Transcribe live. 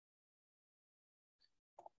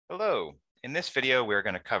Hello. In this video, we're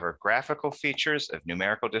going to cover graphical features of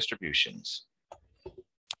numerical distributions.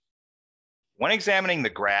 When examining the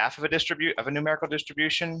graph of a numerical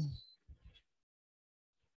distribution,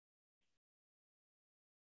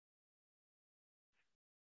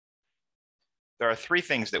 there are three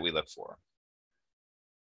things that we look for.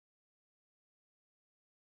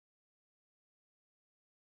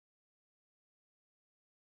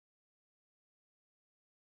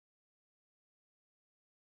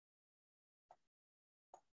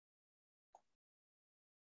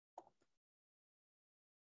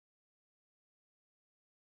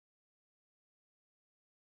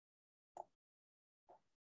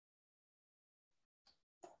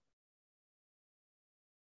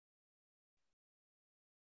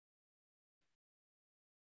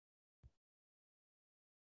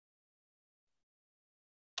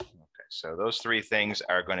 Okay, so those three things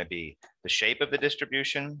are going to be the shape of the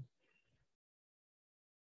distribution,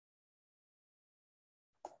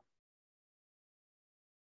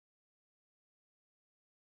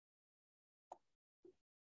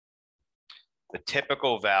 the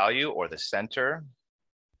typical value or the center,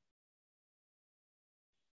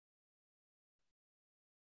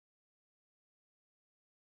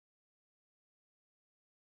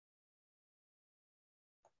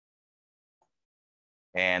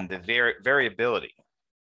 and the variability.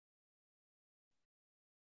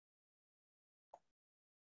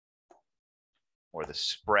 Or the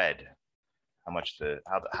spread,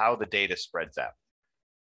 how the data spreads out.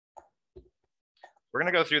 We're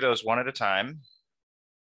going to go through those one at a time.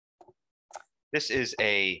 This is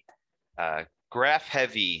a graph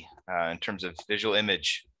heavy in terms of visual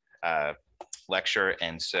image lecture,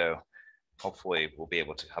 and so hopefully I'll be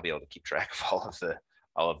able to keep track of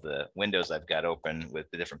all of the windows I've got open with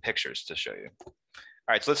the different pictures to show you. All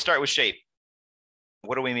right, so let's start with shape.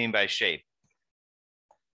 What do we mean by shape?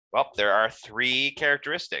 Well, there are three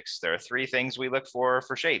characteristics. There are three things we look for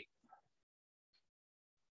shape.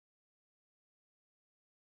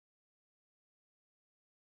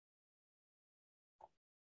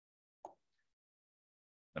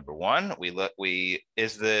 Number one,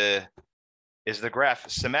 is the graph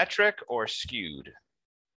symmetric or skewed?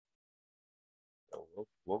 So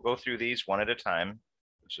we'll go through these one at a time.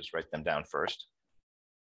 Let's just write them down first.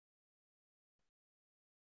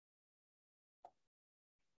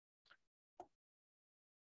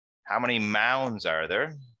 How many mounds are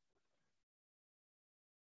there?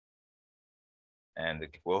 And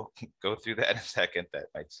we'll go through that in a second. That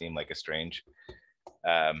might seem like a strange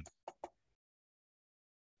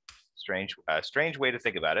way to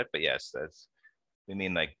think about it, but yes, we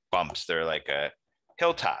mean like bumps. They're like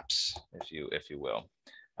hilltops, if you will.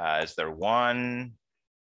 Is there one,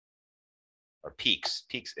 or peaks?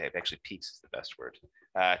 Peaks, actually, peaks is the best word.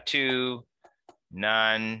 Two,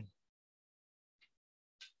 none,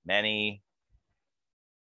 many.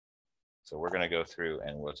 So we're going to go through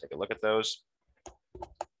and we'll take a look at those.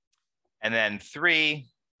 And then three,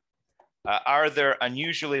 are there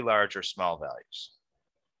unusually large or small values?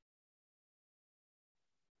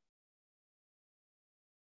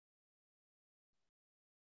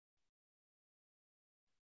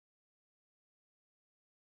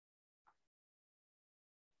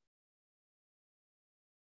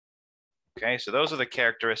 Okay, so those are the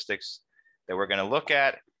characteristics that we're going to look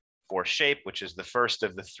at for shape, which is the first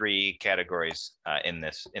of the three categories in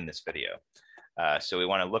this video. So we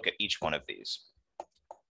want to look at each one of these.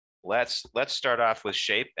 Let's start off with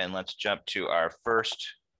shape, and let's jump to our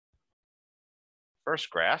first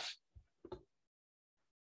graph.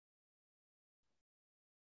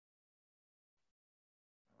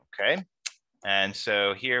 Okay, and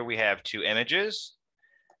so here we have two images.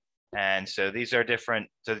 And so these are different.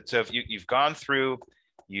 So if you've gone through,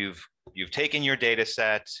 you've taken your data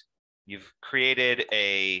set, you've created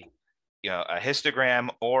a histogram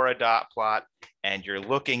or a dot plot, and you're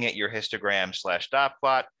looking at your histogram / dot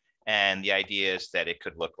plot, and the idea is that it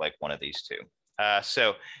could look like one of these two.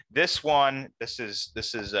 So this is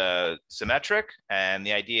symmetric, and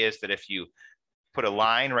the idea is that if you put a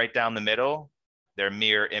line right down the middle, they're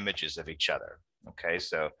mirror images of each other. Okay,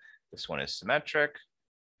 so this one is symmetric.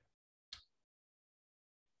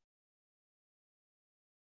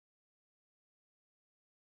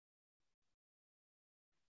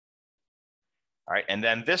 All right, and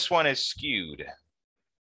then this one is skewed.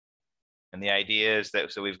 And the idea is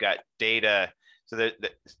that, so we've got data, so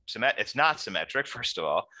it's not symmetric, first of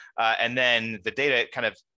all. And then the data kind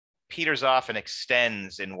of peters off and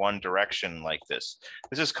extends in one direction like this.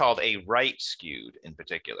 This is called a right skewed in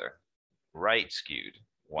particular. Right skewed.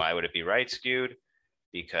 Why would it be right skewed?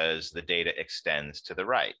 Because the data extends to the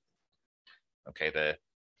right. Okay,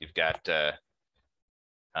 you've got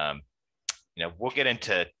we'll get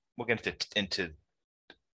into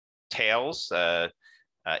tails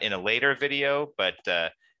in a later video, but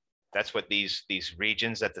that's what these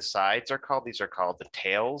regions at the sides are called. These are called the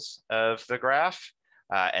tails of the graph.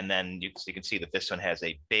 And then you can see that this one has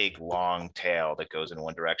a big long tail that goes in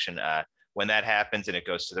one direction. When that happens and it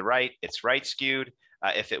goes to the right, it's right skewed.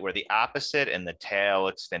 If it were the opposite and the tail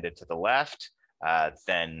extended to the left,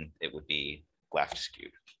 then it would be left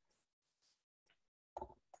skewed.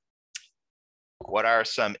 What are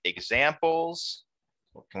some examples?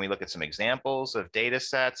 Can we look at some examples of data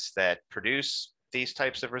sets that produce these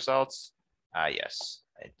types of results? Yes,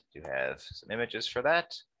 I do have some images for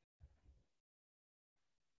that.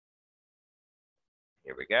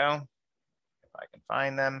 Here we go, if I can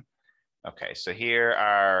find them. Okay, so here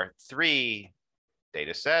are 3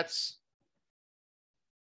 data sets.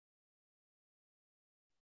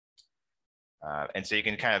 And so you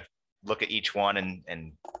can kind of look at each one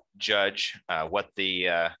and judge what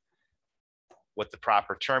the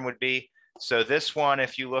proper term would be. So this one,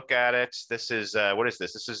 if you look at it, this is, what is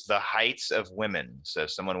this? This is the heights of women. So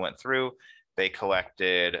someone went through, they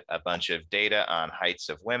collected a bunch of data on heights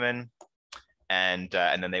of women, and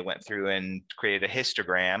then they went through and created a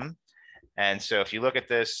histogram. And so if you look at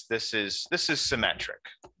this, this is symmetric.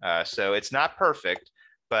 So it's not perfect,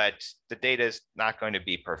 but the data is not going to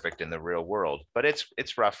be perfect in the real world, but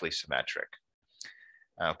it's roughly symmetric.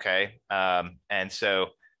 Okay, and so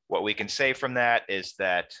what we can say from that is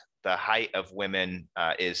that the height of women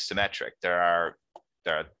is symmetric. There are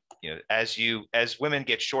as women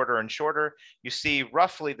get shorter and shorter, you see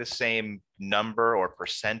roughly the same number or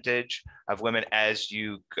percentage of women as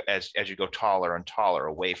you go taller and taller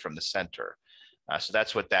away from the center. So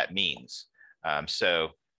that's what that means. So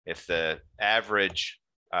if the average,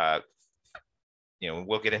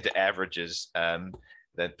 we'll get into averages,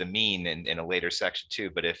 the mean in a later section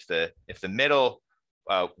too. But if the middle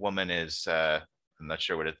woman is, I'm not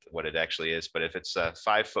sure what it actually is, but if it's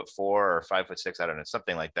 5'4" or 5'6", I don't know,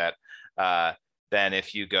 something like that, then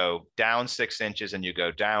if you go down 6 inches and you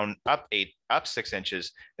go down up 6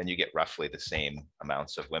 inches, then you get roughly the same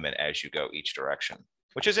amounts of women as you go each direction,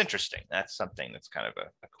 which is interesting. That's something that's kind of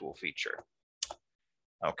a cool feature.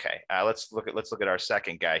 Okay, let's look at our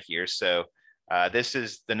second guy here. So this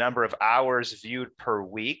is the number of hours viewed per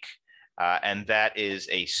week. And that is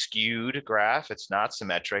a skewed graph. It's not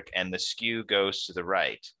symmetric, and the skew goes to the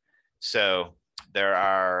right. So there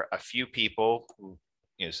are a few people who,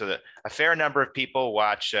 so a fair number of people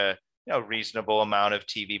watch a reasonable amount of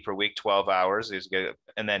TV per week, 12 hours is good.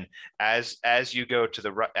 And then as you go to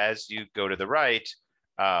the right,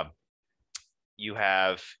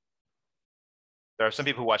 there are some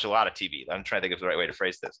people who watch a lot of TV. I'm trying to think of the right way to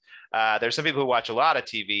phrase this. There's some people who watch a lot of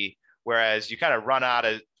TV, whereas you kind of run out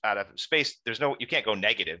of space. You can't go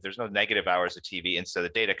negative. There's no negative hours of TV. And so the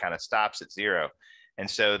data kind of stops at 0. And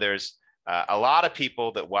so there's a lot of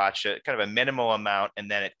people that watch it, kind of a minimal amount, and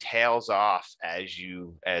then it tails off as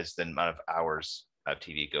the amount of hours of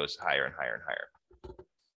TV goes higher and higher and higher.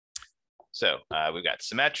 So we've got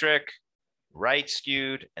symmetric, right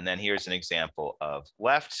skewed, and then here's an example of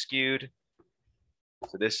left skewed.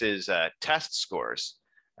 So this is test scores.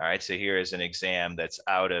 All right, so here is an exam that's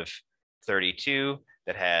out of 32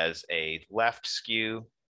 that has a left skew.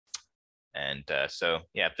 And so,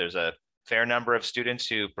 yeah, there's a fair number of students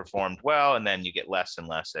who performed well, and then you get less and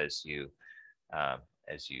less as the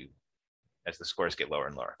scores get lower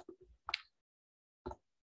and lower.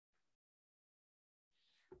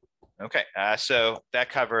 Okay, so that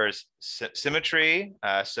covers symmetry.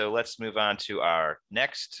 So let's move on to our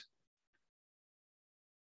next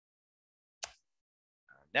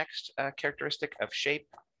characteristic of shape.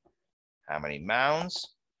 How many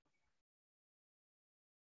mounds?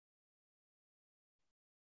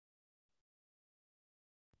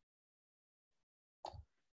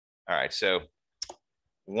 All right, so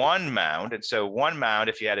one mound. And so one mound,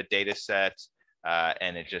 if you had a data set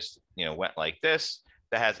and it just went like this,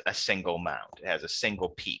 that has a single mound. It has a single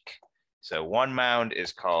peak. So one mound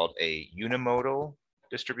is called a unimodal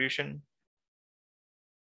distribution.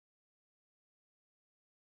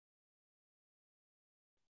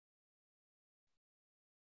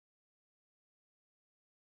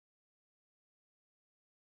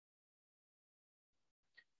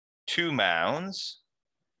 Two mounds,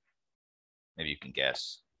 maybe you can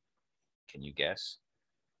guess. Can you guess?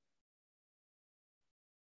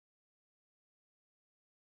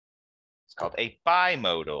 It's called a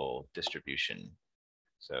bimodal distribution.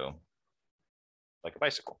 So like a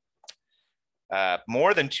bicycle.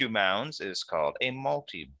 More than two mounds is called a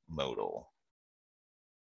multimodal.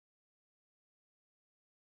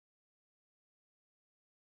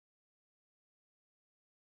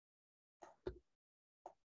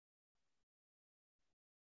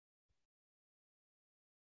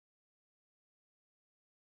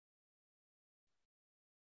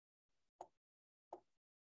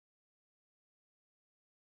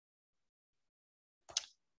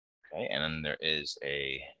 Okay, and then there is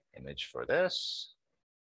a image for this.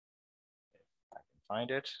 If I can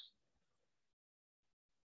find it.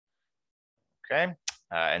 Okay,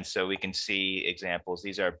 and so we can see examples.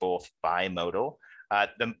 These are both bimodal.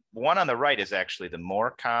 The one on the right is actually the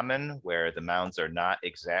more common, where the mounds are not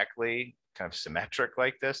exactly kind of symmetric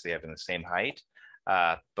like this. They have the same height,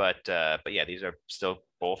 but yeah, these are still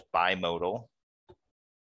both bimodal.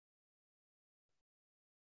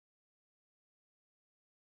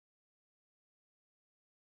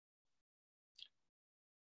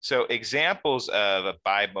 So examples of a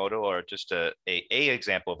bimodal, or just a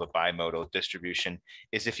example of a bimodal distribution,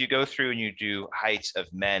 is if you go through and you do heights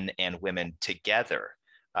of men and women together,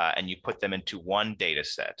 and you put them into one data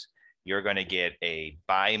set, you're going to get a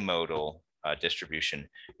bimodal distribution.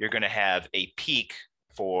 You're going to have a peak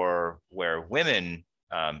for where women,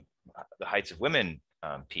 the heights of women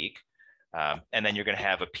peak, and then you're going to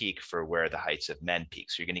have a peak for where the heights of men peak.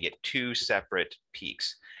 So you're going to get two separate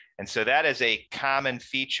peaks. And so that is a common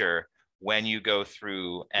feature when you go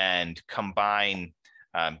through and combine,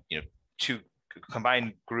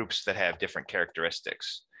 combine groups that have different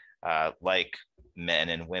characteristics, like men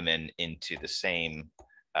and women, into the same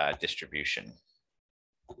distribution.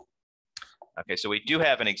 Okay, so we do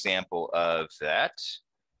have an example of that.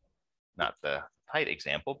 Not the height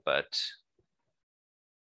example, but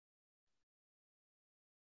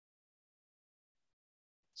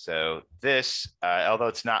so this, although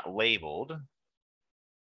it's not labeled,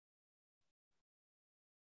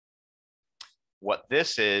 what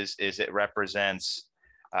this is it represents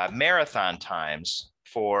marathon times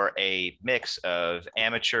for a mix of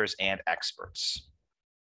amateurs and experts.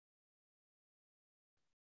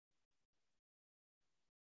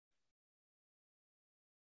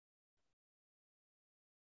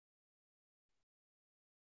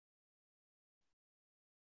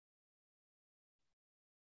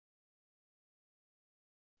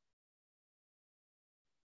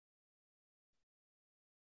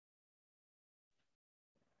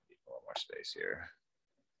 A little more space here.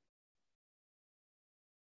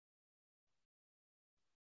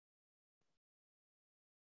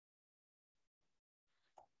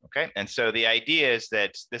 Okay, and so the idea is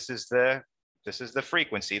that this is the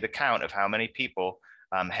frequency, the count of how many people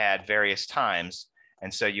had various times.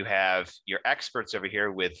 And so you have your experts over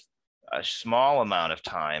here with a small amount of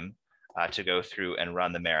time to go through and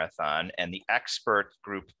run the marathon. And the expert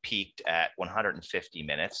group peaked at 150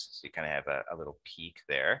 minutes. So you kind of have a little peak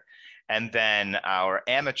there. And then our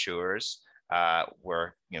amateurs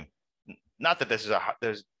were, not that this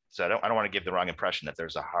is so I don't want to give the wrong impression that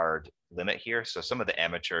there's a hard limit here. So some of the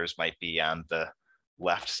amateurs might be on the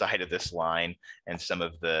left side of this line, and some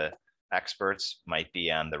of the experts might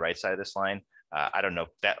be on the right side of this line. I don't know,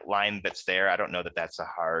 that line that's there, I don't know that that's a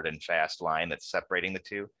hard and fast line that's separating the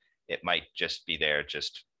two. It might just be there,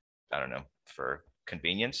 just, I don't know, for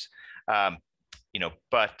convenience.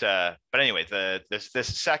 But anyway,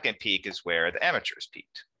 this second peak is where the amateurs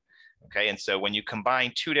peaked. Okay, and so when you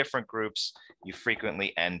combine two different groups, you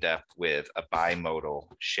frequently end up with a bimodal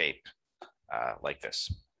shape like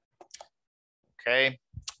this. Okay,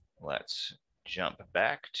 let's jump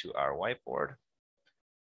back to our whiteboard.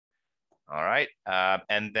 All right,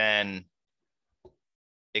 and then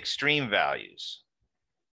extreme values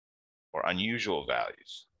or unusual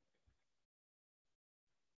values.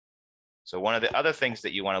 So one of the other things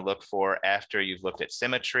that you want to look for after you've looked at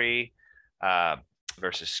symmetry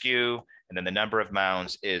versus skew, and then the number of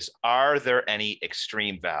mounds, is, are there any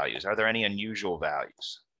extreme values? Are there any unusual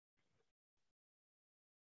values?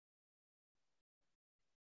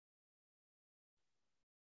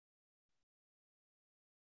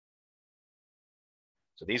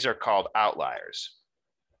 So these are called outliers.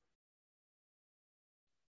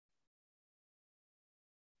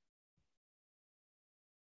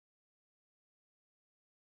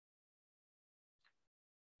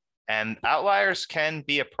 And outliers can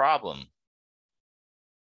be a problem.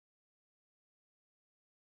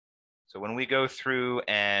 So when we go through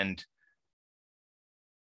and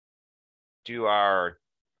do our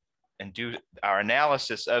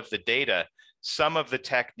analysis of the data, some of the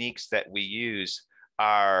techniques that we use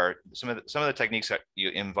are some of the techniques that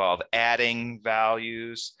you involve adding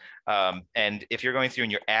values. And if you're going through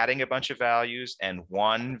and you're adding a bunch of values and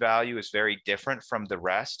one value is very different from the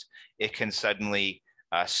rest, it can suddenly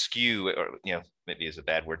skew, or maybe is a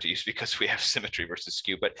bad word to use because we have symmetry versus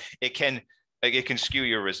skew, but it can skew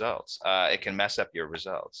your results. It can mess up your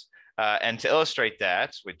results. And to illustrate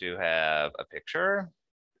that, we do have a picture.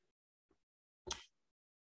 If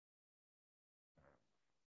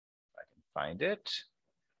I can find it.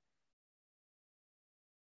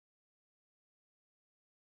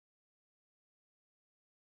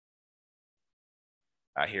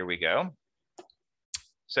 Here we go.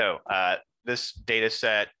 So this data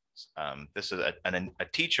set, this is a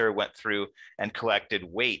teacher went through and collected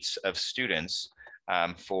weights of students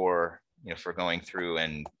for going through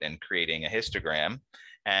and creating a histogram.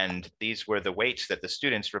 And these were the weights that the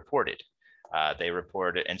students reported. They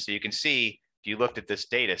reported, and so you can see, if you looked at this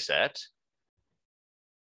data set,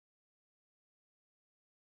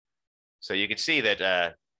 so you can see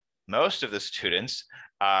that most of the students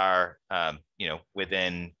are,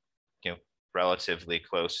 within, relatively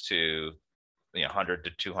close to, 100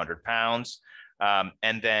 to 200 pounds.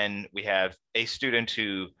 And then we have a student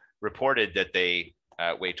who reported that they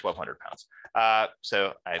weigh 1,200 pounds.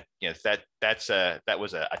 So that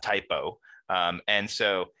was a typo. And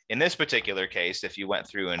so in this particular case, if you went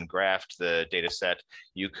through and graphed the data set,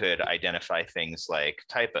 you could identify things like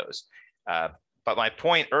typos. But my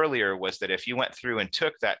point earlier was that if you went through and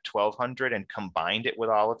took that 1,200 and combined it with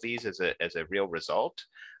all of these as a real result,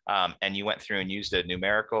 and you went through and used a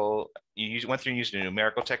numerical, used a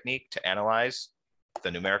numerical technique to analyze the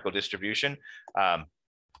numerical distribution,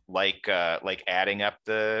 like adding up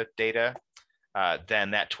the data,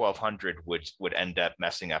 then that 1,200 would end up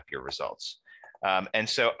messing up your results. And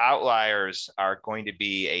so outliers are going to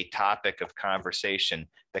be a topic of conversation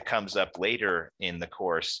that comes up later in the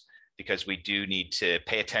course, because we do need to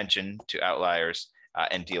pay attention to outliers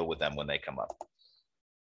and deal with them when they come up.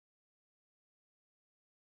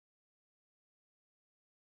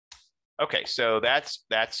 Okay, so that's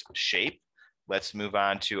shape. Let's move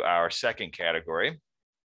on to our second category,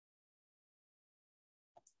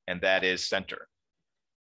 and that is center.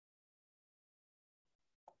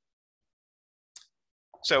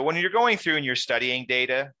 So when you're going through and you're studying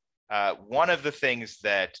data, one of the things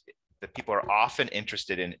that people are often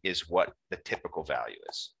interested in is what the typical value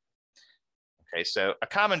is. Okay, so a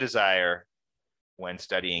common desire when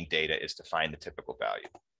studying data is to find the typical value.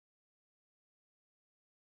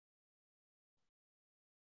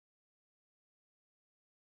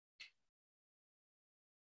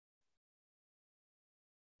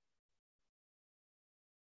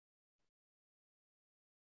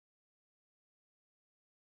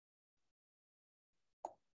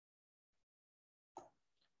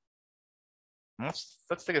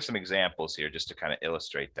 Let's think of some examples here just to kind of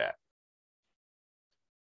illustrate that.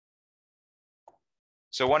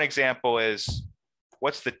 So one example is,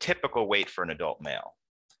 what's the typical weight for an adult male?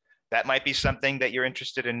 That might be something that you're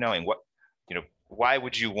interested in knowing. Why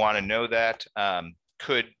would you want to know that?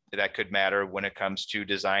 That could matter when it comes to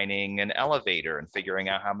designing an elevator and figuring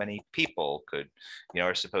out how many people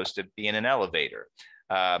are supposed to be in an elevator,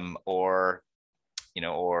 or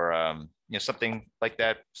something like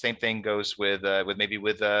that. Same thing goes with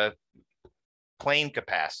plane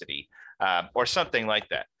capacity, or something like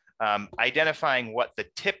that. Identifying what the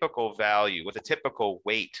typical value, what the typical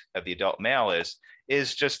weight of the adult male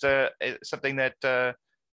is just something that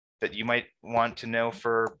you might want to know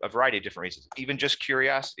for a variety of different reasons, even just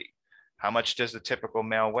curiosity. How much does the typical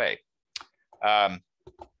male weigh?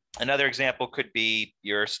 Another example could be,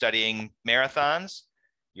 you're studying marathons,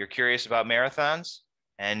 you're curious about marathons,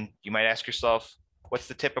 and you might ask yourself, what's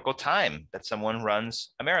the typical time that someone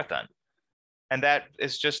runs a marathon? And that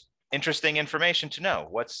is just interesting information to know.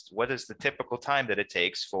 What is the typical time that it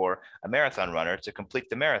takes for a marathon runner to complete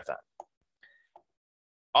the marathon?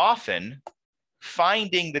 Often,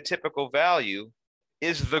 finding the typical value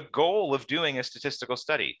is the goal of doing a statistical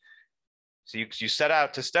study. So you set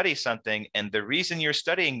out to study something, and the reason you're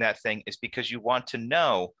studying that thing is because you want to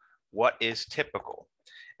know what is typical.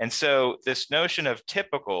 And so this notion of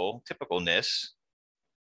typicalness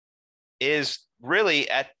is really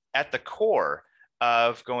at the core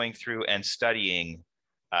of going through and studying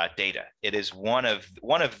data. It is one of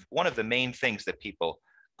the main things that people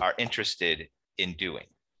are interested in doing.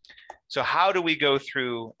 So how do we go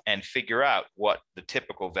through and figure out what the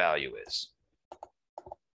typical value is?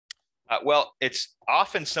 Well, it's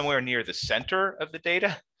often somewhere near the center of the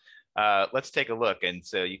data. Let's take a look. And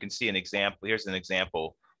so you can see an example. Here's an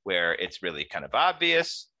example where it's really kind of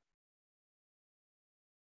obvious.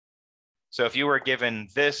 So if you were given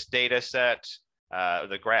this data set,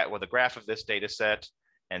 the graph of this data set,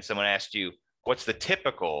 and someone asked you, what's the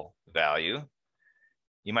typical value?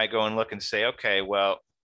 You might go and look and say, okay, well,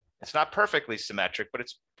 it's not perfectly symmetric, but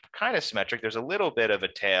it's kind of symmetric. There's a little bit of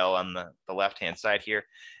a tail on the left-hand side here.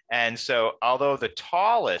 And so although the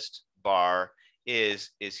tallest bar is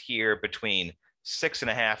here between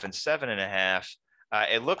 6.5 and 7.5,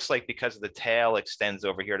 it looks like because the tail extends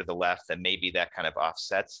over here to the left, that maybe that kind of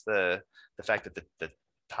offsets the fact that the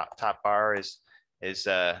top bar is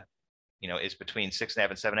between 6.5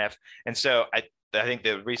 and 7.5. And so I think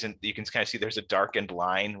the reason you can kind of see there's a darkened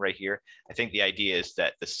line right here. I think the idea is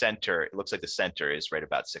that the center, it looks like the center is right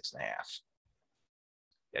about 6.5.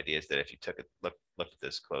 The idea is that if you took a look at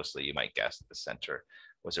this closely, you might guess that the center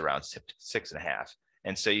was around 6.5.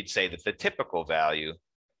 And so you'd say that the typical value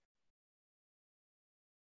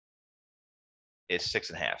is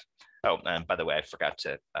 6.5. Oh, and by the way, I forgot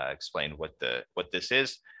to explain what this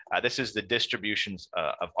is. This is the distributions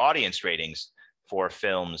of audience ratings for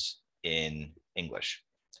films in English.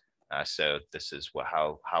 So this is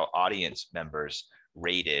how audience members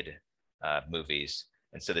rated movies.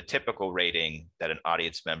 And so the typical rating that an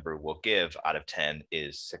audience member will give out of 10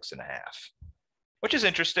 is 6.5, which is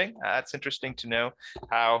interesting. It's interesting to know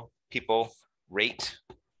how people rate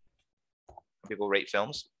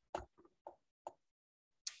films.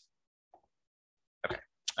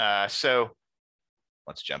 Okay, so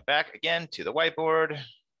let's jump back again to the whiteboard.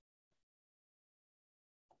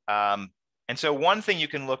 And so one thing you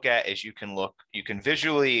can look at is you can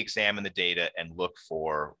visually examine the data and look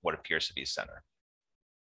for what appears to be center.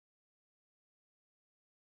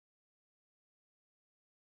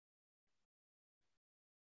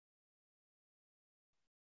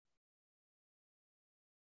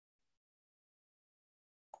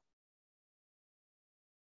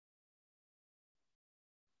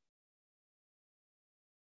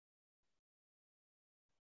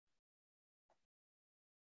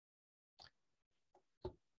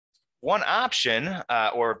 One option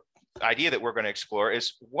or idea that we're going to explore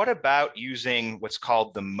is, what about using what's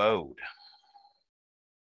called the mode?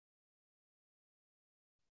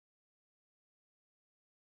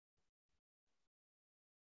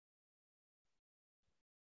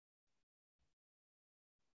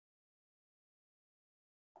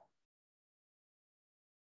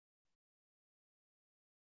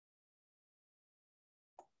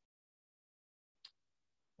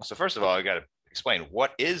 So first of all, I got to explain,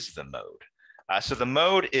 what is the mode? So the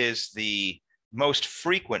mode is the most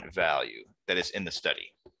frequent value that is in the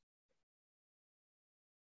study.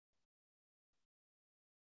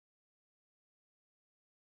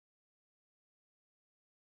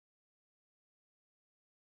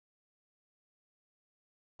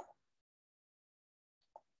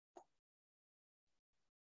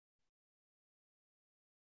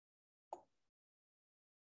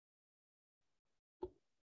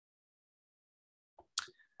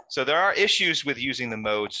 So there are issues with using the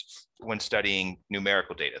modes when studying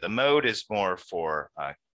numerical data. The mode is more for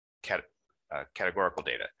categorical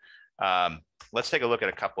data. Let's take a look at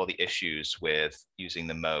a couple of the issues with using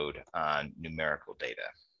the mode on numerical data.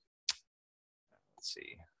 Let's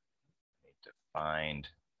see, I need to find,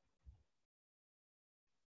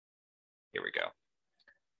 here we go.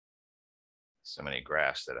 So many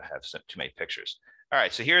graphs that I have too many pictures. All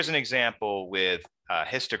right, so here's an example with a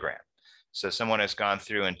histogram. So someone has gone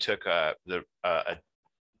through and took the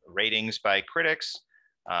ratings by critics.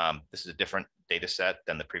 This is a different data set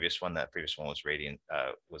than the previous one. That previous one was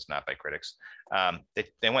was not by critics.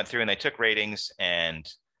 They went through and they took ratings, and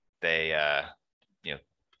they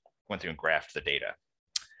went through and graphed the data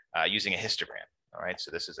using a histogram. All right,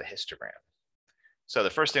 so this is a histogram. So the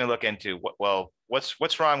first thing to look into,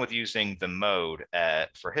 what's wrong with using the mode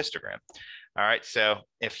for histogram? All right, so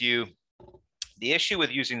the issue with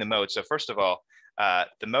using the mode, so first of all,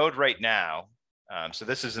 the mode right now, so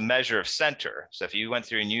this is a measure of center. So if you went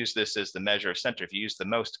through and used this as the measure of center, if you use the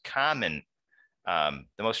most common, the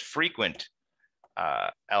most frequent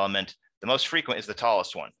element, the most frequent is the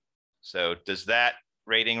tallest one. So does that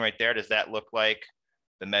rating right there, does that look like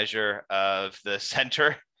the measure of the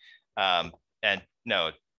center? And no,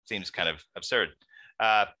 it seems kind of absurd,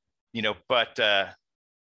 but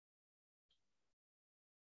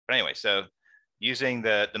anyway, so using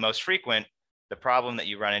the most frequent, the problem that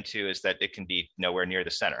you run into is that it can be nowhere near the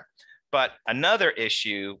center. But another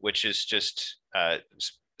issue, which is just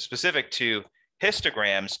specific to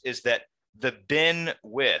histograms, is that the bin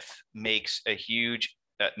width makes a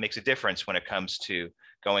difference when it comes to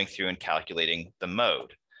going through and calculating the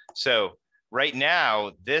mode. So right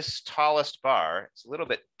now, this tallest bar, it's a little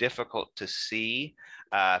bit difficult to see,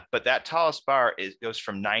 but that tallest bar goes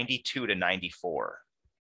from 92 to 94.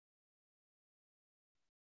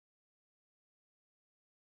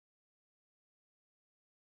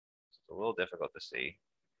 It's a little difficult to see.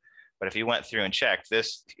 But if you went through and checked,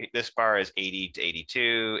 this bar is 80 to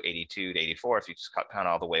 82, 82 to 84. If you just count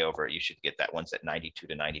all the way over, you should get that one's at 92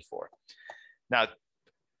 to 94. Now,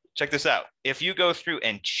 check this out. If you go through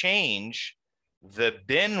and change the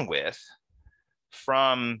bin width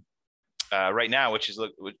from right now, which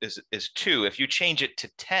is 2, if you change it to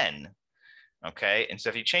 10, Okay, and so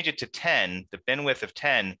if you change it to 10, the bin width of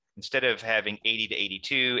 10, instead of having 80 to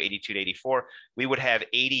 82, 82 to 84, we would have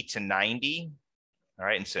 80 to 90. All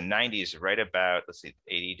right, and so 90 is right about, let's see,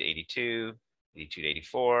 80 to 82, 82 to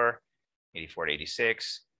 84, 84 to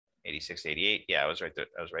 86, 86 to 88. Yeah, I was right there.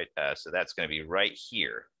 I was right. So that's going to be right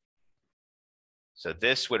here. So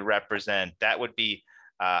this would represent, that would be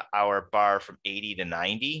our bar from 80 to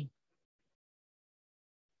 90.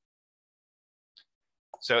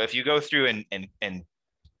 So if you go through and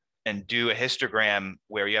do a histogram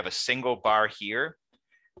where you have a single bar here,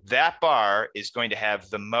 that bar is going to have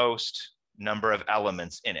the most number of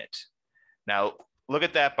elements in it. Now, look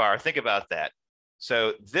at that bar. Think about that.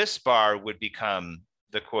 So this bar would become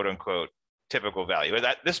the quote unquote typical value.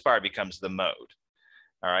 This bar becomes the mode.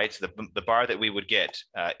 All right, so the bar that we would get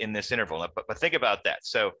in this interval. But think about that.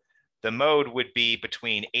 So the mode would be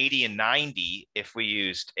between 80 and 90 if we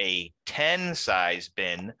used a 10 size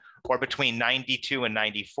bin, or between 92 and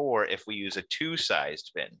 94 if we use a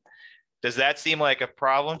 2-sized bin. Does that seem like a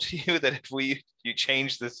problem to you, that if you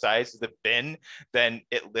change the size of the bin, then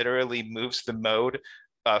it literally moves the mode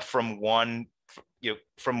from one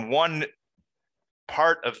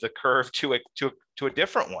part of the curve to a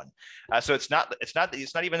different one? So it's not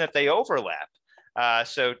even that they overlap.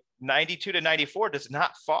 So 92 to 94 does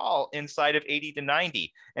not fall inside of 80 to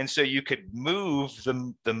 90, and so you could move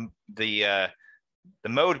the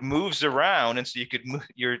mode moves around, and so you could move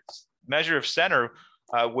your measure of center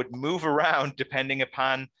would move around depending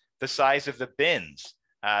upon the size of the bins.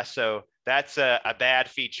 So that's a bad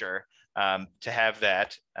feature to have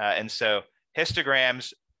that. And so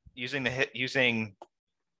histograms, using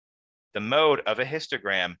the mode of a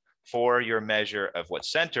histogram for your measure of what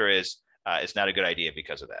center is not a good idea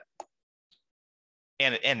because of that.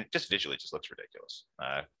 And just visually just looks ridiculous.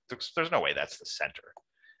 There's no way that's the center.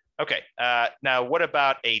 Okay, now what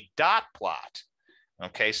about a dot plot?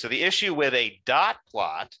 Okay, so the issue with a dot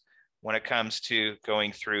plot when it comes to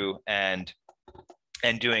going through and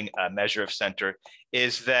doing a measure of center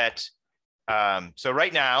is that, so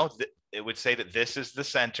right now, it would say that this is the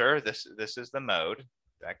center, this is the mode,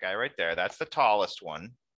 that guy right there, that's the tallest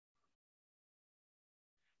one.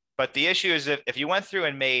 But the issue is if you went through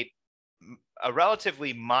and made a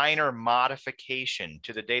relatively minor modification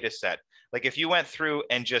to the data set, like if you went through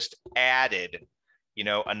and just added,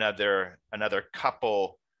 another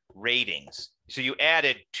couple ratings. So you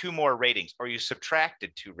added 2 more ratings, or you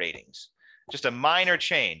subtracted 2 ratings, just a minor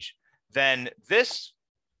change, then this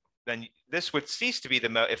would cease to be the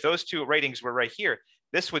mode. If those 2 ratings were right here,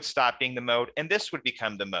 this would stop being the mode, and this would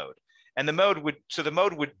become the mode. And the mode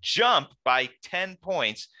would jump by 10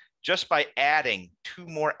 points just by adding 2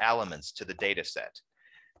 more elements to the data set.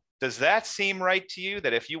 Does that seem right to you,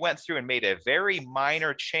 that if you went through and made a very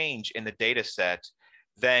minor change in the data set,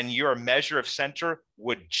 then your measure of center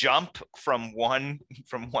would jump from one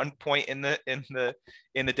point in the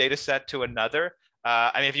data set to another?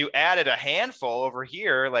 I mean, if you added a handful over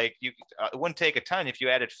here, like it wouldn't take a ton. If you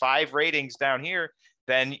added 5 ratings down here,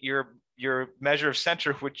 then your measure of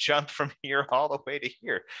center would jump from here all the way to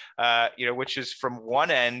here, which is from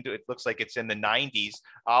one end, it looks like it's in the 90s,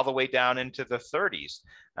 all the way down into the 30s.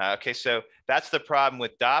 Okay, so that's the problem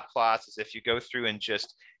with dot plots, is if you go through and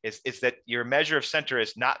just, is that your measure of center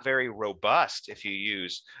is not very robust if you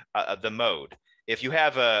use the mode. If you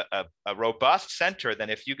have a robust center, then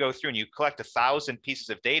if you go through and you collect 1,000 pieces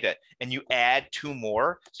of data and you add 2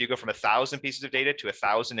 more, so you go from 1,000 pieces of data to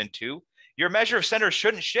 1,002, your measure of center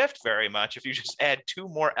shouldn't shift very much if you just add 2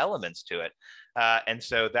 more elements to it. And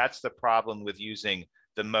so that's the problem with using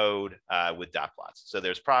the mode with dot plots. So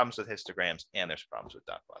there's problems with histograms and there's problems with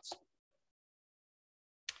dot plots.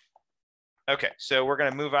 Okay, so we're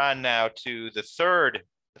going to move on now to the third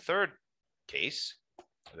case,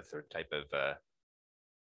 the third type of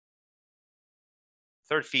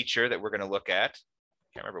third feature that we're going to look at.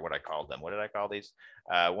 I can't remember what I called them. What did I call these?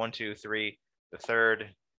 1, 2, 3. The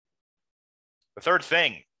third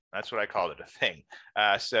thing. That's what I called it, a thing.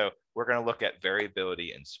 So we're going to look at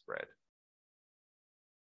variability and spread.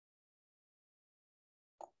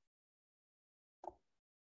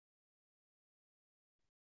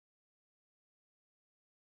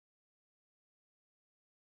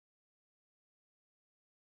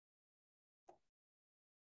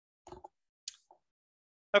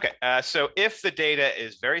 Okay, so if the data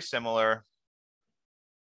is very similar,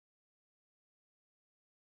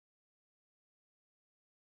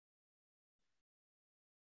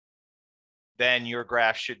 then your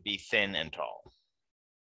graph should be thin and tall,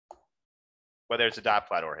 whether it's a dot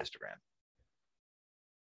plot or a histogram.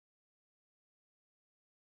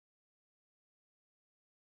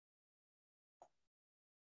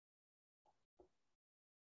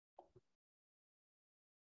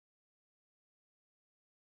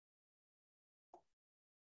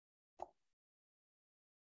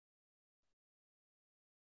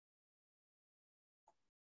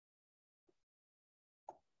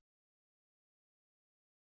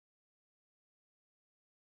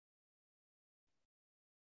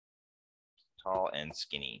 tall and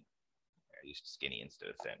skinny. I used skinny instead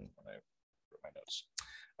of thin when I wrote my notes.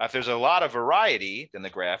 If there's a lot of variety, then the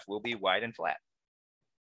graph will be wide and flat.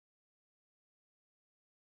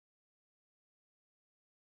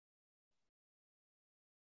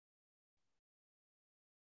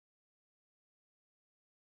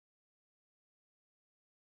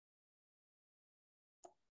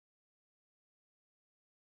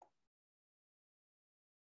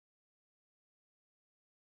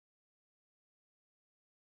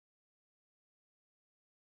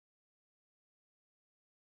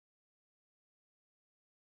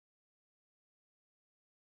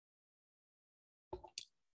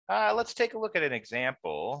 Let's take a look at an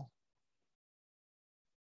example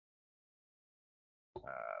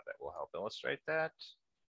that will help illustrate that.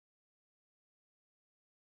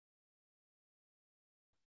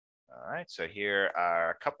 All right, so here are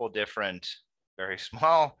a couple different very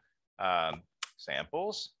small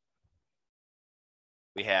samples.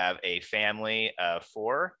 We have a family of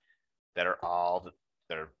 4 that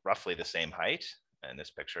are roughly the same height. In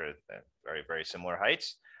this picture, very, very similar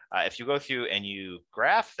heights. If you go through and you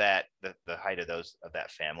graph that, the height of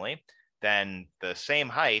that family, then the same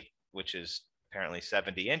height, which is apparently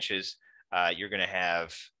 70 inches, you're going to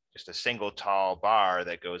have just a single tall bar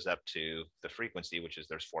that goes up to the frequency, which is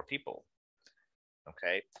there's 4 people.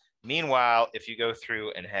 Okay. Meanwhile, if you go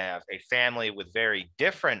through and have a family with very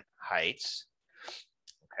different heights,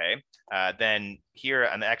 okay, then here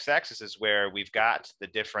on the x-axis is where we've got the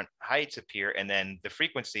different heights appear, and then the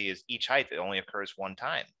frequency is each height that only occurs one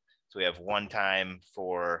time. So we have one time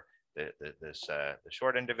for the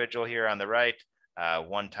short individual here on the right,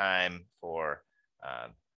 one time for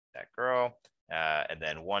that girl, and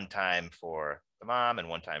then one time for the mom and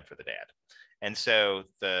one time for the dad. And so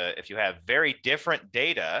if you have very different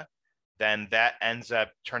data, then that ends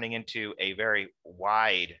up turning into a very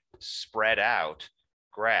wide spread out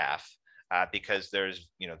graph because there's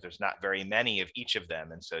not very many of each of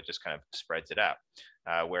them, and so it just kind of spreads it out.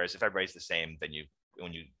 Whereas if everybody's the same, then you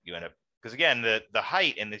end up, because again the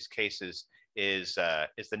height in these cases is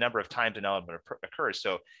the number of times an element occurs.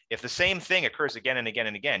 So if the same thing occurs again and again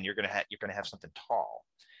and again, you're going to have something tall.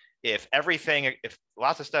 If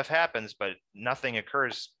lots of stuff happens but nothing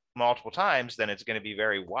occurs multiple times, then it's going to be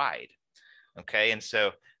very wide. Okay, and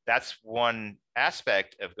so that's one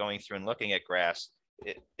aspect of going through and looking at graphs,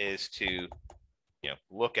 is to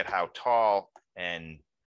look at how tall and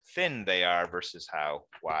thin they are versus how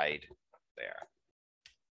wide they are.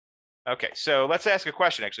 Okay, so let's ask a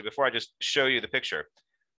question actually before I just show you the picture.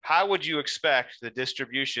 How would you expect the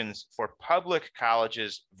distributions for public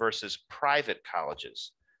colleges versus private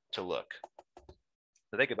colleges to look?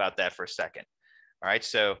 So think about that for a second. All right,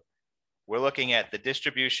 so we're looking at the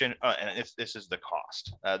distribution, and this is the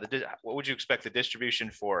cost. What would you expect the distribution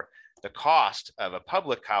for the cost of a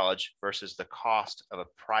public college versus the cost of a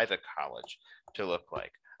private college to look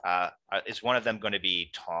like? Is one of them going to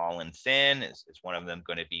be tall and thin? Is one of them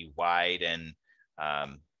going to be wide and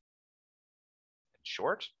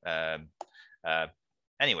short?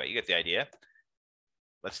 Anyway, you get the idea.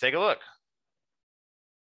 Let's take a look.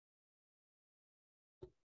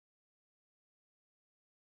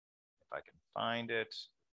 If I can find it.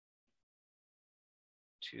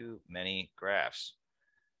 Too many graphs.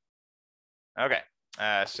 Okay,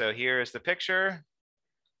 so here's the picture.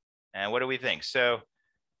 And what do we think? So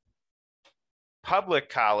public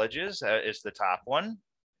colleges is the top one.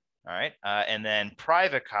 All right, and then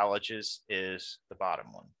private colleges is the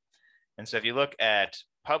bottom one. And so if you look at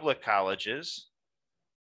public colleges,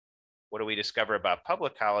 what do we discover about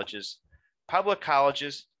public colleges? Public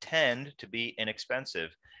colleges tend to be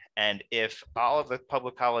inexpensive. And if all of the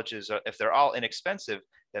public colleges, if they're all inexpensive,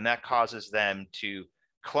 then that causes them to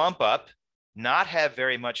clump up, not have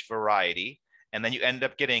very much variety, and then you end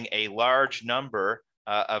up getting a large number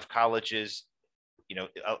of colleges,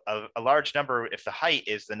 a large number, if the height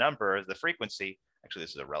is the number, the frequency, actually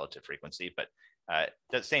this is a relative frequency, but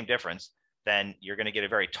the same difference, then you're going to get a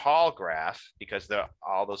very tall graph because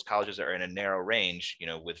all those colleges are in a narrow range,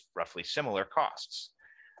 with roughly similar costs.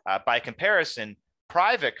 By comparison,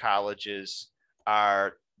 private colleges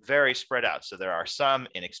are very spread out. So there are some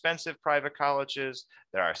inexpensive private colleges,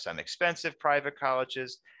 there are some expensive private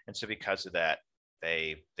colleges, and so because of that,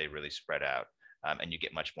 they really spread out, and you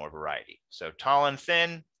get much more variety. So tall and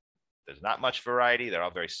thin, there's not much variety. They're all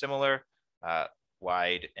very similar.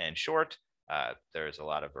 Wide and short, there's a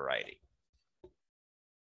lot of variety.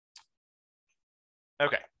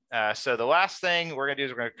 Okay, so the last thing we're going to do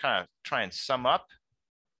is we're going to kind of try and sum up.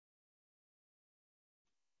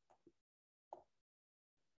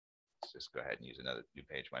 Let's just go ahead and use another new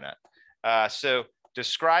page. Why not? So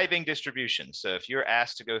describing distributions. So if you're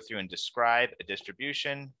asked to go through and describe a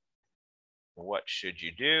distribution, what should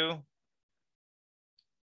you do?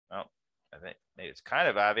 Well, I think maybe it's kind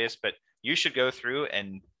of obvious, but you should go through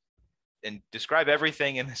and describe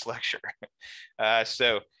everything in this lecture.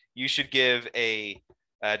 So you should give a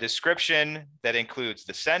description that includes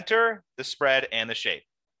the center, the spread, and the shape.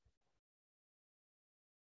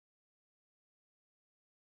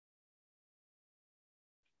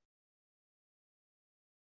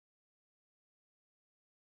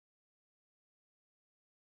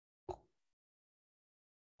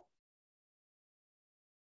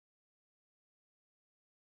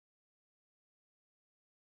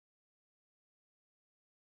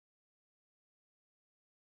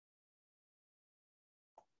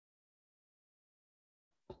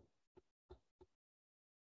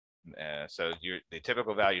 So the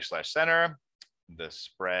typical value slash center, the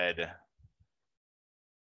spread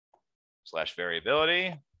slash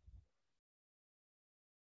variability,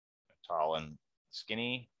 tall and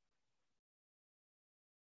skinny.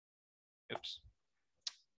 Oops.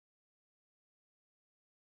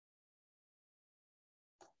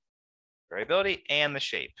 Variability and the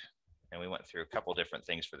shape. And we went through a couple different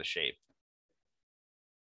things for the shape.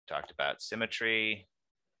 Talked about symmetry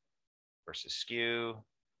versus skew,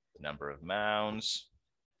 the number of mounds.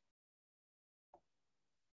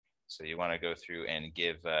 So you want to go through and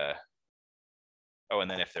give, oh, and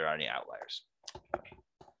then if there are any outliers. I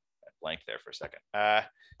blanked there for a second.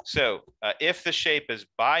 If the shape is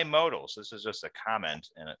bimodal, so this is just a comment,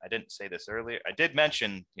 and I didn't say this earlier. I did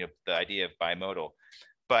mention, the idea of bimodal,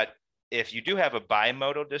 but if you do have a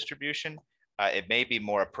bimodal distribution, it may be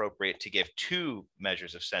more appropriate to give 2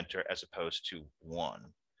 measures of center as opposed to 1,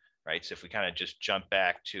 right? So if we kind of just jump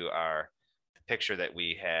back to our picture that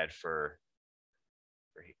we had for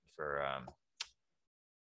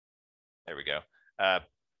there we go.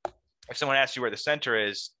 If someone asks you where the center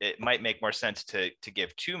is, it might make more sense to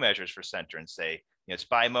give 2 measures for center and say, it's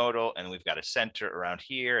bimodal, and we've got a center around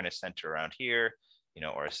here and a center around here,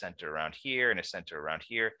 or a center around here and a center around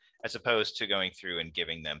here, as opposed to going through and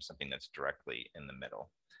giving them something that's directly in the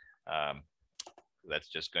middle. That's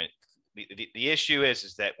just going. The issue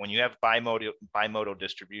is that when you have bimodal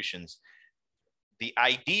distributions, the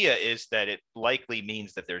idea is that it likely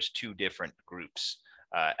means that there's 2 different groups,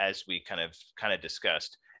 as we kind of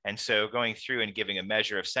discussed. And so going through and giving a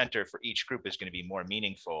measure of center for each group is going to be more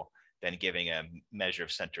meaningful than giving a measure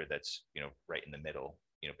of center that's, right in the middle,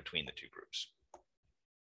 between the 2 groups.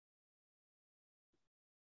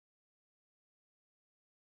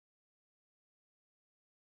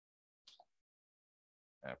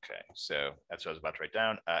 Okay, so that's what I was about to write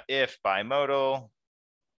down. If bimodal,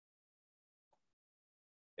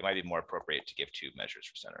 it might be more appropriate to give 2 measures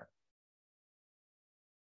for center.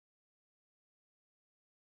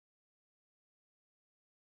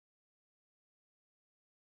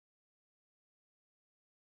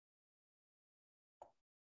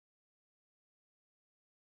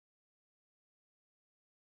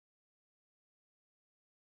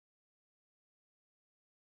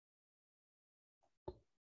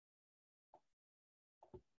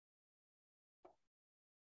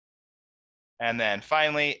 And then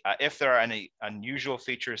finally, if there are any unusual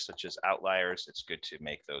features such as outliers, it's good to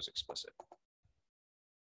make those explicit.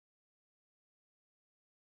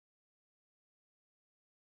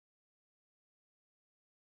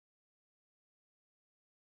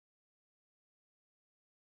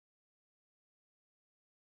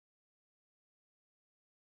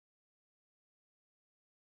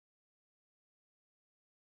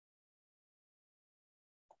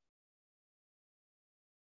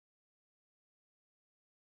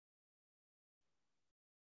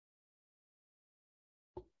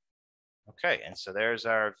 Okay, and so there's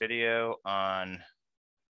our video on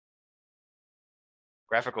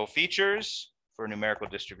graphical features for numerical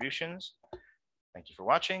distributions. Thank you for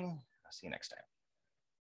watching. I'll see you next time.